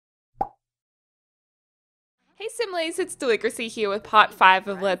Hey Simlies, it's Deligracy here with part 5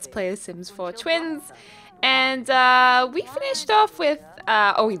 of Let's Play The Sims 4 Twins. And we finished off with,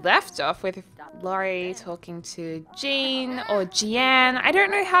 we left off with Laurie talking to Jean, or Jeanne. I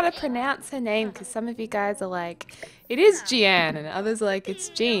don't know how to pronounce her name because some of you guys are like, it is Jeanne, and others are like, it's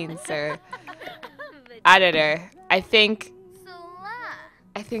Jean, so I don't know. I think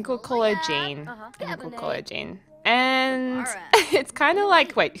we'll call her Jean. I think we'll call her Jean. And it's kind of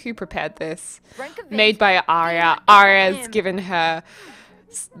like, wait, who prepared this? Made by Arya. Arya's given her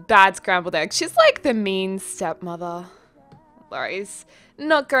bad scrambled eggs. She's like the mean stepmother. Laurie's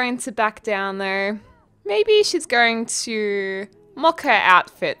not going to back down though. Maybe she's going to mock her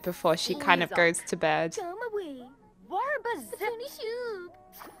outfit before she kind of goes to bed.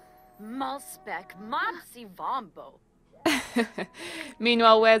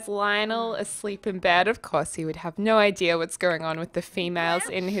 Meanwhile, where's Lionel? Asleep in bed. Of course, he would have no idea what's going on with the females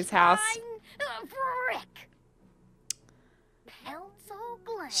in his house.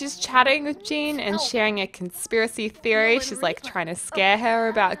 She's chatting with Jean and sharing a conspiracy theory. She's like trying to scare her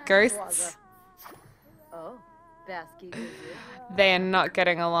about ghosts. They are not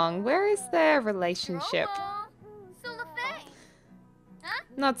getting along. Where is their relationship?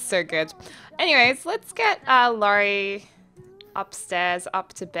 Not so good. Anyways, let's get Laurie upstairs,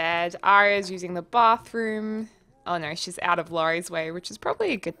 up to bed. Arya's using the bathroom. Oh no, she's out of Laurie's way, which is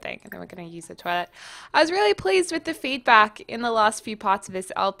probably a good thing. And then we're going to use the toilet. I was really pleased with the feedback in the last few parts of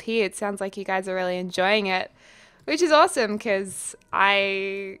this LP. It sounds like you guys are really enjoying it, which is awesome because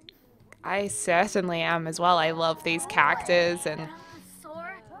I certainly am as well. I love these characters and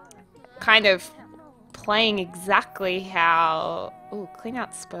kind of playing exactly how... Oh, clean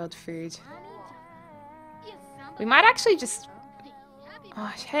out spoiled food. We might actually just...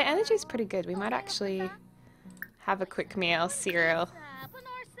 Oh, her energy's pretty good. We might actually have a quick meal, cereal,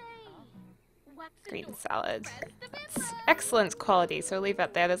 green salad. That's excellent quality, so leave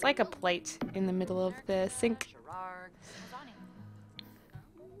that there. There's like a plate in the middle of the sink.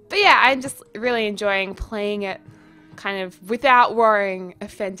 But yeah, I'm just really enjoying playing it kind of without worrying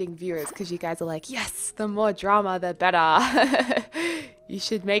offending viewers, because you guys are like, yes, the more drama, the better. You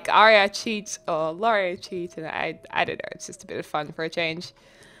should make Arya cheat or Laurie cheat, and I don't know, it's just a bit of fun for a change.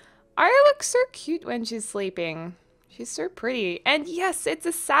 Arya looks so cute when she's sleeping. She's so pretty. And yes, it's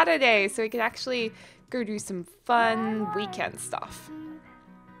a Saturday, so we can actually go do some fun weekend stuff.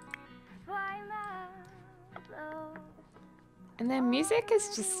 And their music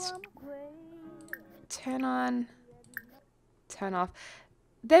is just turn on, turn off.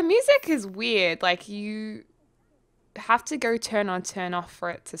 Their music is weird, like you have to go turn on, turn off for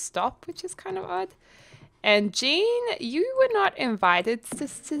it to stop, which is kind of odd. And Jean, you were not invited to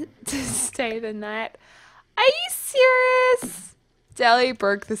stay the night. Are you serious? Deli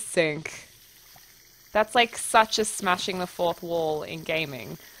broke the sink. That's like such a smashing the fourth wall in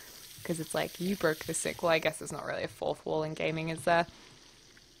gaming. Because it's like, you broke the sink. Well, I guess there's not really a fourth wall in gaming, is there?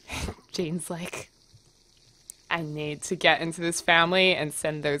 Jean's like, I need to get into this family and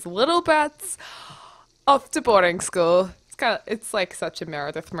send those little brats off to boarding school. It's like such a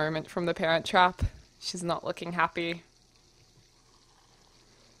Meredith moment from The Parent Trap. She's not looking happy.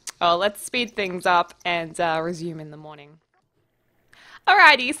 Oh, let's speed things up and resume in the morning.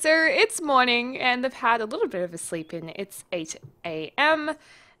 Alrighty, so it's morning and they've had a little bit of a sleep in. It's 8 AM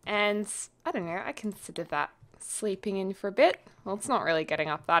and I don't know, I consider that sleeping in for a bit. Well, it's not really getting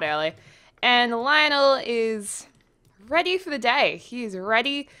up that early. And Lionel is ready for the day. He's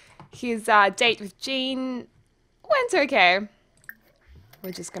ready. His date with Jean went okay.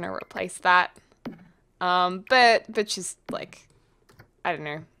 We're just gonna replace that. But she's like, I don't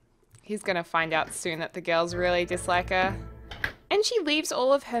know. He's gonna find out soon that the girls really dislike her. And she leaves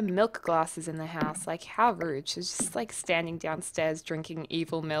all of her milk glasses in the house. Like, how rude. She's just like standing downstairs drinking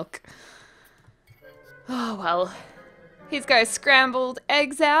evil milk. Oh, well. He's got scrambled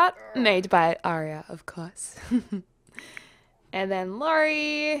eggs out, made by Arya, of course. And then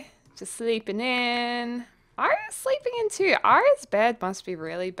Laurie, just sleeping in. Arya's sleeping in too. Arya's bed must be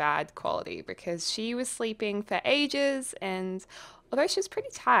really bad quality because she was sleeping for ages, and although she was pretty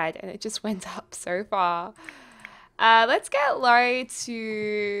tired and it just went up so far. Let's get Laurie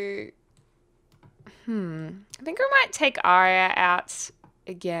to... I think we might take Arya out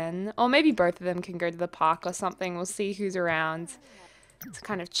again. Or maybe both of them can go to the park or something. We'll see who's around to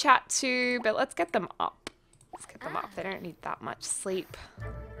kind of chat to, but let's get them up. Let's get them up. They don't need that much sleep.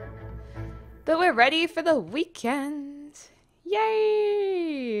 But we're ready for the weekend.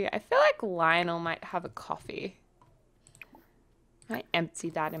 Yay! I feel like Lionel might have a coffee. I might empty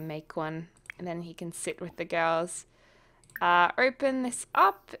that and make one. And then he can sit with the girls. Open this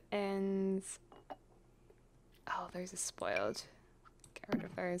up and Oh, those are spoiled. Get rid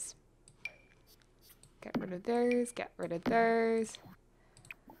of those. Get rid of those. Get rid of those.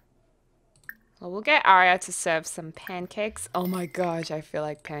 Well, we'll get Arya to serve some pancakes. Oh my gosh, I feel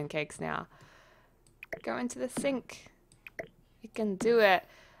like pancakes now. Go into the sink. You can do it.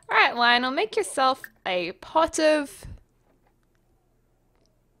 Alright, Lionel, make yourself a pot of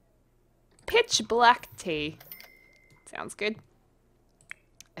pitch black tea. Sounds good.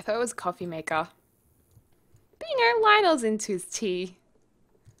 I thought it was a coffee maker. But you know, Lionel's into his tea.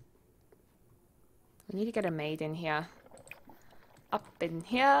 We need to get a maid in here. Up in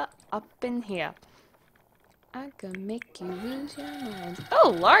here, up in here. I can make you lose your mind.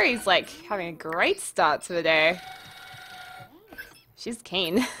 Oh, Laurie's like having a great start to the day. She's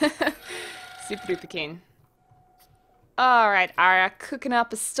keen. Super duper keen. Alright, Arya, cooking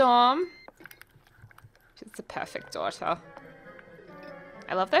up a storm. She's the perfect daughter.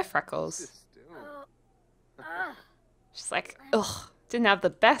 I love their freckles. She's like, ugh, didn't have the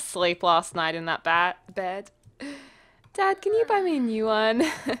best sleep last night in that bed. Dad, can you buy me a new one?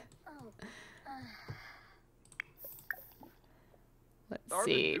 Let's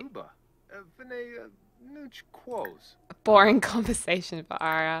see. A boring conversation for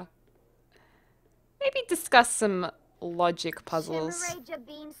Arya. Maybe discuss some logic puzzles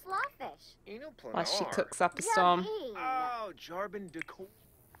while she cooks up a storm.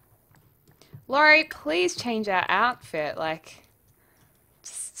 Laurie, please change our outfit. Like,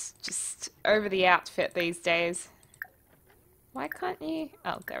 just over the outfit these days. Why can't you?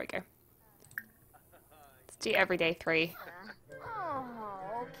 Oh, there we go. Let's do everyday 3.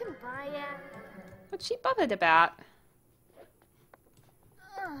 What's she bothered about?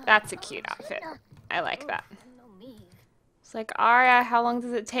 That's a cute outfit. I like that. It's like, Arya, how long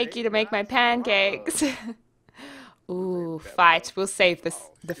does it take you to make my pancakes? Ooh, fight. We'll save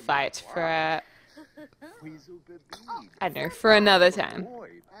the fight for, I don't know, for another time.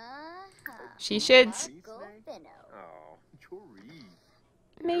 She should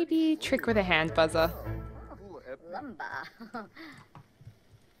maybe trick with a hand buzzer.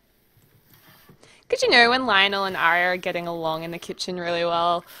 Because, you know, when Lionel and Arya are getting along in the kitchen really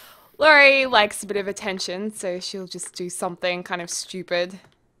well, Laurie likes a bit of attention, so she'll just do something kind of stupid.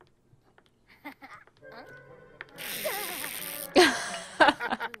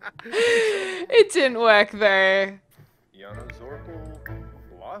 It didn't work, though.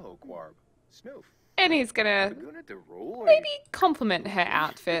 And he's gonna maybe compliment her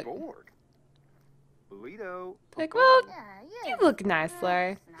outfit. Like, well, you look nice,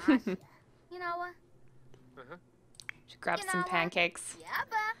 Laurie. Should grab some pancakes.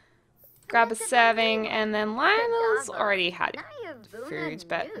 Grab a serving, and then Lionel's already had food,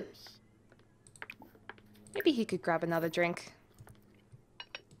 but maybe he could grab another drink.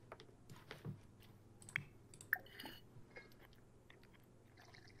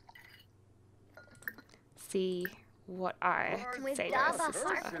 See what I could say to her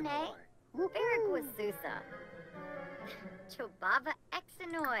sister.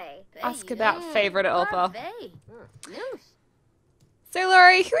 Ask about favorite author. So,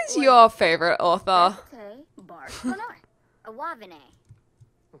 Laurie, who is your favorite author?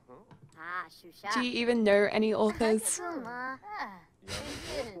 Do you even know any authors?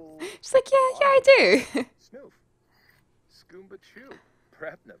 She's like, yeah, I do.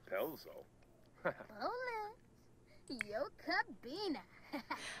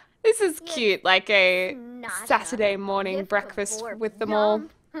 This is cute, like a Saturday morning breakfast with them all.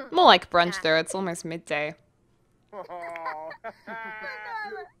 More like brunch though, it's almost midday.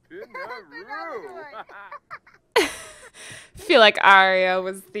 Feel like Arya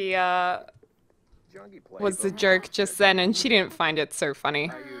was the joke just then, and she didn't find it so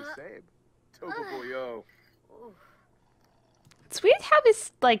funny. It's weird how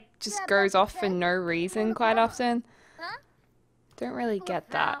this like just goes off for no reason quite often. Don't really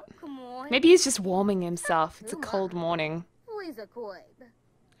get that. Maybe he's just warming himself. It's a cold morning.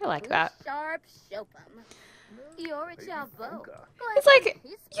 I like that. It's like,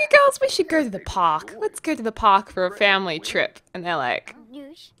 you girls, we should go to the park. Let's go to the park for a family trip. And they're like,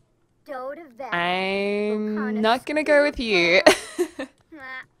 I'm not gonna go with you.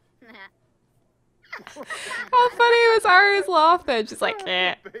 How funny was Arya's laugh then? Just like,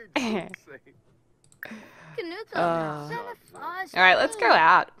 eh. Alright, let's go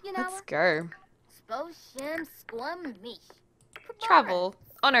out. Let's go. Travel.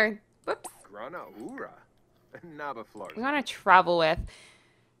 Oh no. Whoops. We want to travel with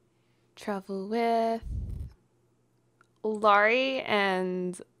Laurie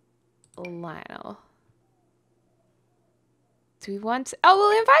and Lionel. Do we want... Oh,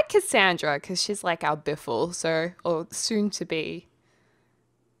 we'll invite Cassandra because she's like our biffle, so... Or soon to be.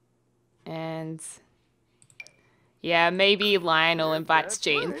 And... Yeah, maybe Lionel invites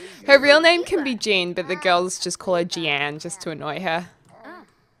Jean. Her real name can be Jean, but the girls just call her Jeanne just to annoy her.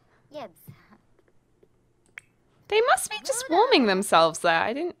 They must be just warming themselves there.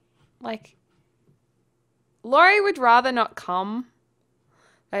 I didn't... Like... Laurie would rather not come.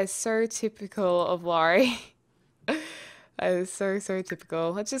 That is so typical of Laurie. That is so, so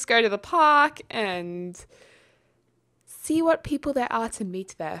typical. Let's just go to the park and see what people there are to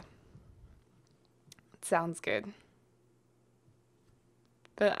meet there. Sounds good.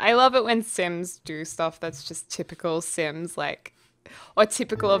 But I love it when Sims do stuff that's just typical Sims, like, or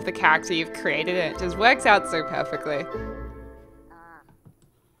typical of the character you've created, and it just works out so perfectly.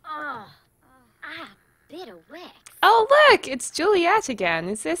 Oh, look! It's Juliet again.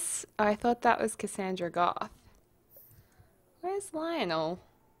 Is this... Oh, I thought that was Cassandra Goth. Where's Lionel?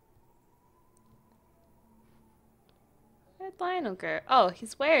 Where'd Lionel go? Oh,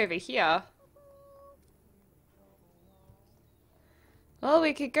 he's way over here. Well,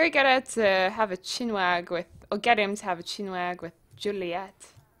 we could go get her to have a chinwag with... Or get him to have a chinwag with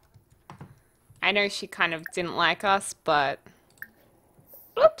Juliet. I know she kind of didn't like us, but...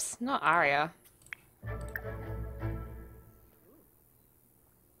 Oops, not Arya.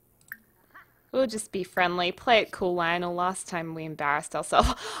 We'll just be friendly. Play it cool, Lionel. Last time we embarrassed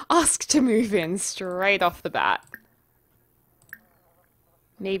ourselves. Ask to move in straight off the bat.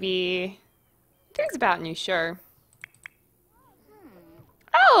 Maybe... Things about new show.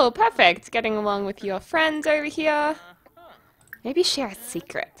 Oh, perfect. Getting along with your friends over here. Maybe share a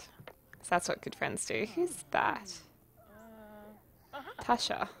secret. So that's what good friends do. Who's that?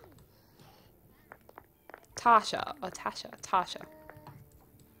 Tasha. Tasha. Or Tasha. Tasha.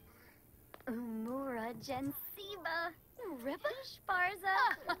 Umura Jensiba. Ripa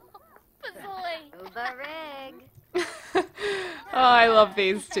Sparza. Pazoy. Ubarig. Oh, I love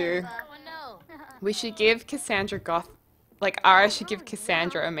these two. We should give Cassandra Goth... Like, Ara should give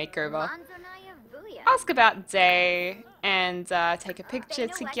Cassandra a makeover. Ask about day and take a picture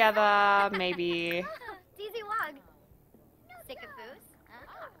together, maybe...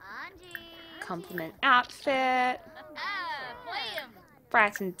 Compliment outfit.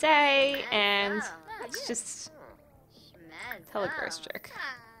 Brighten day, and let's just tell a gross joke.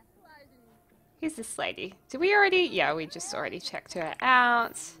 Who's this lady? Did we already? Yeah, we just already checked her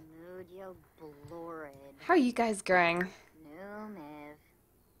out. How are you guys going?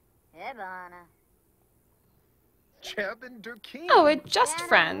 Oh, we're just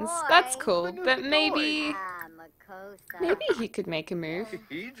friends. That's cool, but maybe he could make a move.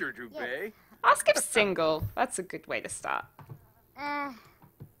 Ask if single. That's a good way to start.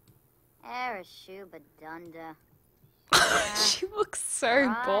 She looks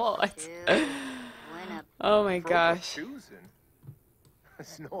so bored. Oh my gosh.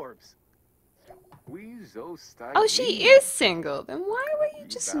 Oh, she is single. Then why were you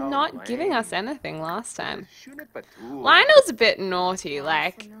just not giving us anything last time? Lionel's a bit naughty,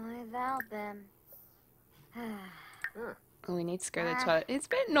 like... Oh, we need to go to the toilet. It's a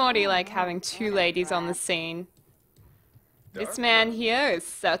bit naughty, like, having two ladies on the scene. This man here is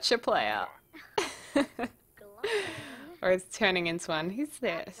such a player. Or is turning into one. Who's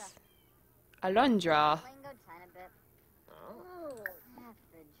this? Alondra.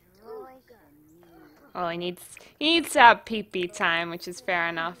 Oh, he needs to have pee-pee time, which is fair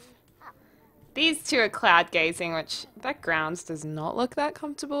enough. These two are cloud gazing, which that grounds does not look that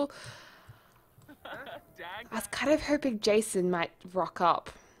comfortable. I was kind of hoping Jason might rock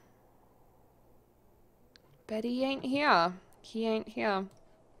up. But he ain't here. He ain't here.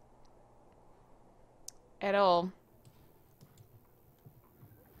 At all.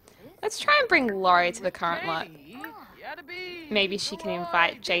 Let's try and bring Laurie to the current lot. Maybe she can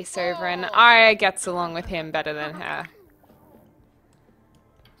invite Jace over and Arya gets along with him better than her.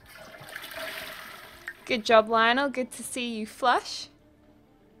 Good job, Lionel. Good to see you flush.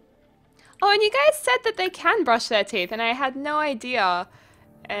 Oh, and you guys said that they can brush their teeth, and I had no idea.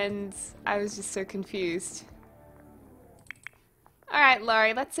 And I was just so confused. Alright,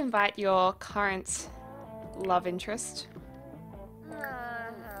 Laurie, let's invite your current love interest.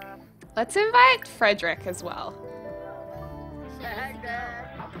 Let's invite Frederick as well.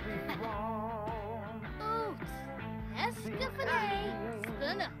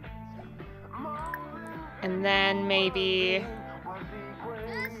 And then maybe...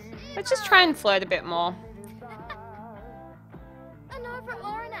 Let's just try and flirt a bit more.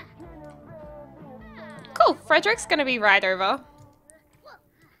 Cool, Frederick's gonna be right over.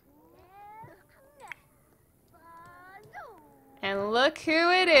 And look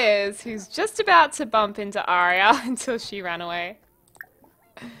who it is, who's just about to bump into Arya until she ran away.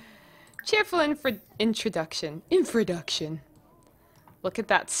 Cheerful introduction. Look at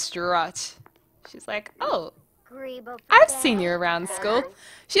that strut. She's like, oh, I've seen you around school.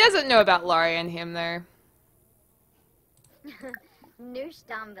 She doesn't know about Laurie and him, though. Let's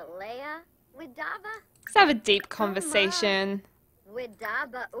have a deep conversation.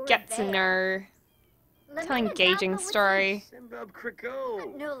 Get to know. Tell an engaging story.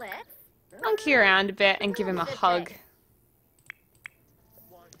 Monkey around a bit and give him a hug.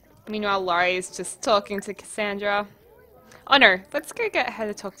 Meanwhile, Laurie is just talking to Cassandra. Oh no, let's go get her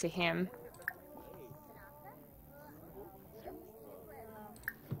to talk to him.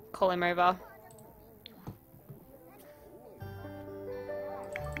 Call him over.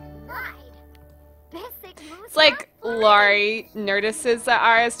 It's like Laurie notices that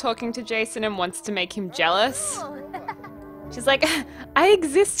Arya's talking to Jason and wants to make him jealous. She's like, I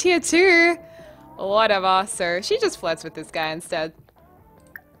exist here too. Whatever, so she just flirts with this guy instead.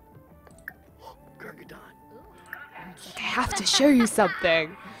 I have to show you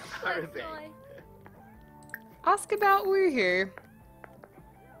something. Ask about Woohoo.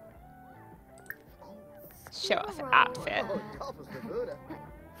 Show off outfit.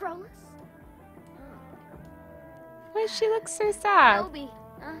 Why does she look so sad?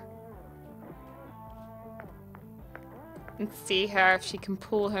 And see her if she can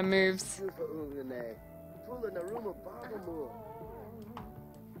pull her moves.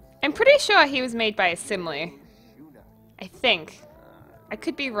 I'm pretty sure he was made by a simile. I think. I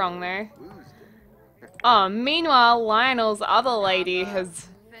could be wrong though. Oh, meanwhile, Lionel's other lady has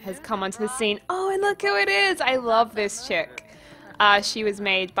come onto the scene. Oh, and look who it is! I love this chick. She was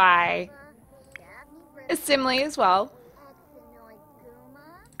made by a simile as well.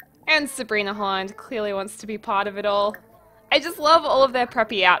 And Sabrina Holland clearly wants to be part of it all. I just love all of their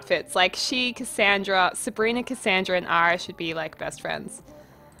preppy outfits. Like she, Cassandra, Sabrina, Cassandra, and Arya should be like best friends.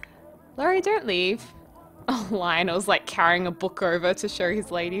 Laurie, don't leave. Oh, Lionel's like carrying a book over to show his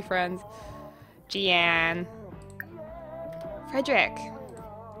lady friends. Jeanne. Frederick.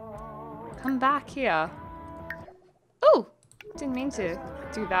 Come back here. Oh, didn't mean to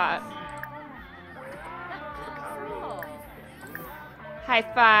do that. High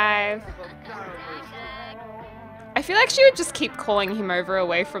five. I feel like she would just keep calling him over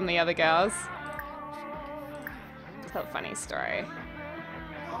away from the other girls. Tell a funny story.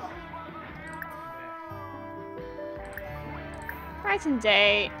 Brighton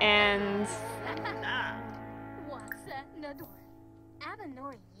day and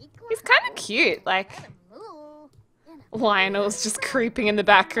he's kind of cute, like Lionel's just creeping in the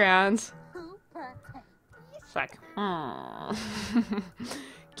background. It's like,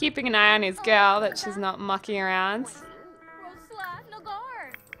 keeping an eye on his girl that she's not mucking around.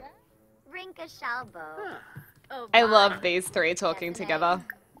 I love these three talking together.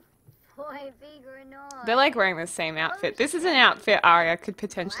 They're like wearing the same outfit. This is an outfit Arya could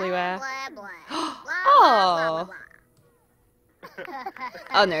potentially wear. Oh.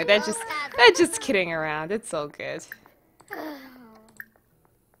 Oh no, they're just kidding around. It's all good.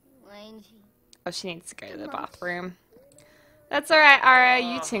 Oh, she needs to go to the bathroom. That's alright,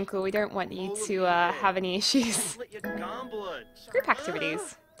 Arya, you tinkle. We don't want you to have any issues. Group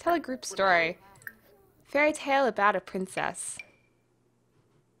activities. Tell a group story. Fairy tale about a princess.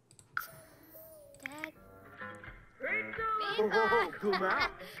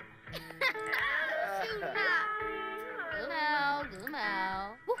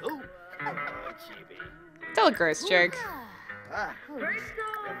 Tell a gross joke.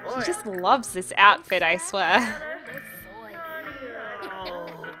 She just loves this outfit, I swear.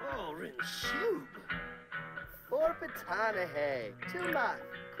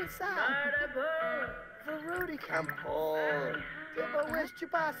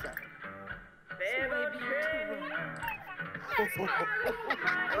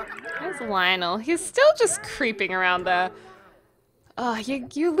 There's Lionel. He's still just creeping around there. Oh,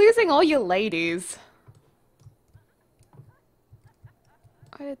 you're losing all your ladies.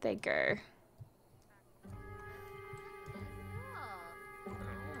 Where did they go?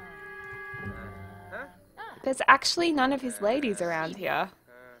 There's actually none of his ladies around here.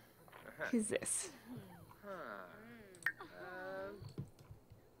 Who's this?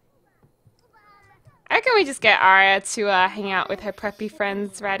 I reckon we just get Arya to hang out with her preppy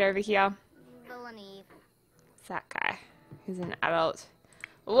friends right over here. It's that guy. He's an adult.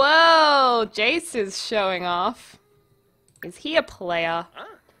 Whoa! Jace is showing off. Is he a player?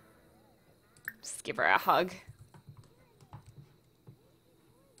 Just give her a hug.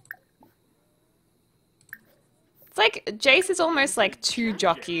 It's like Jace is almost like too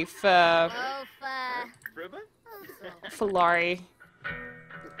jockey for Laurie.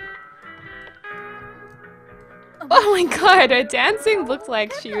 Oh my god, her dancing looked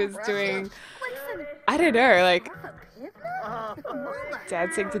like she was doing, I don't know, like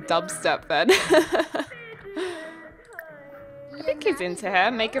dancing to dubstep then. I think he's into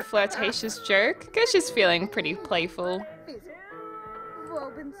her. Make a flirtatious joke. I guess she's feeling pretty playful.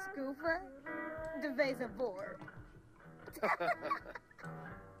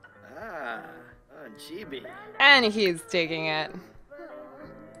 And he's digging it.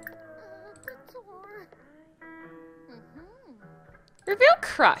 Reveal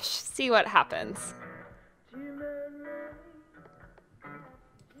crush. See what happens.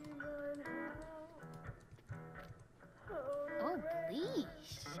 Oh,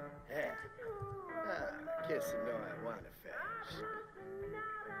 please. Yeah. Guess you know I want a fetish.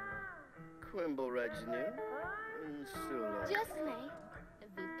 Quimble Rajanu. Justly.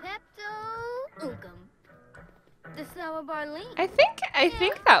 Vipepto Ugum. The sour barley. I think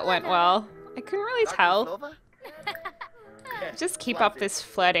that went well. I couldn't really tell. Just keep up this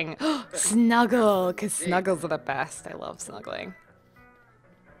flirting. Snuggle, because snuggles are the best. I love snuggling.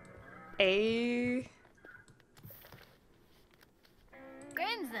 Grinza.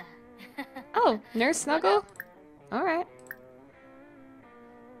 Oh, no snuggle? Alright.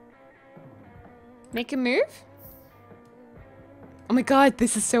 Make a move? Oh my god,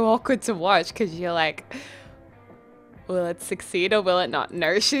 this is so awkward to watch because you're like, will it succeed or will it not?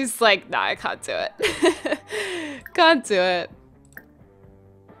 No, she's like, no, I can't do it. Can't do it.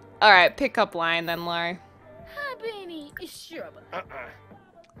 Alright, pick up line then, Laurie. Hi, Beanie. Sure.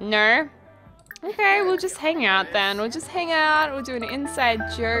 No? Okay, we'll just hang out then. We'll just hang out, we'll do an inside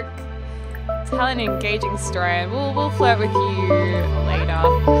joke, tell an engaging story, and we'll flirt with you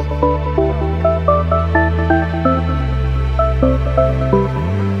later.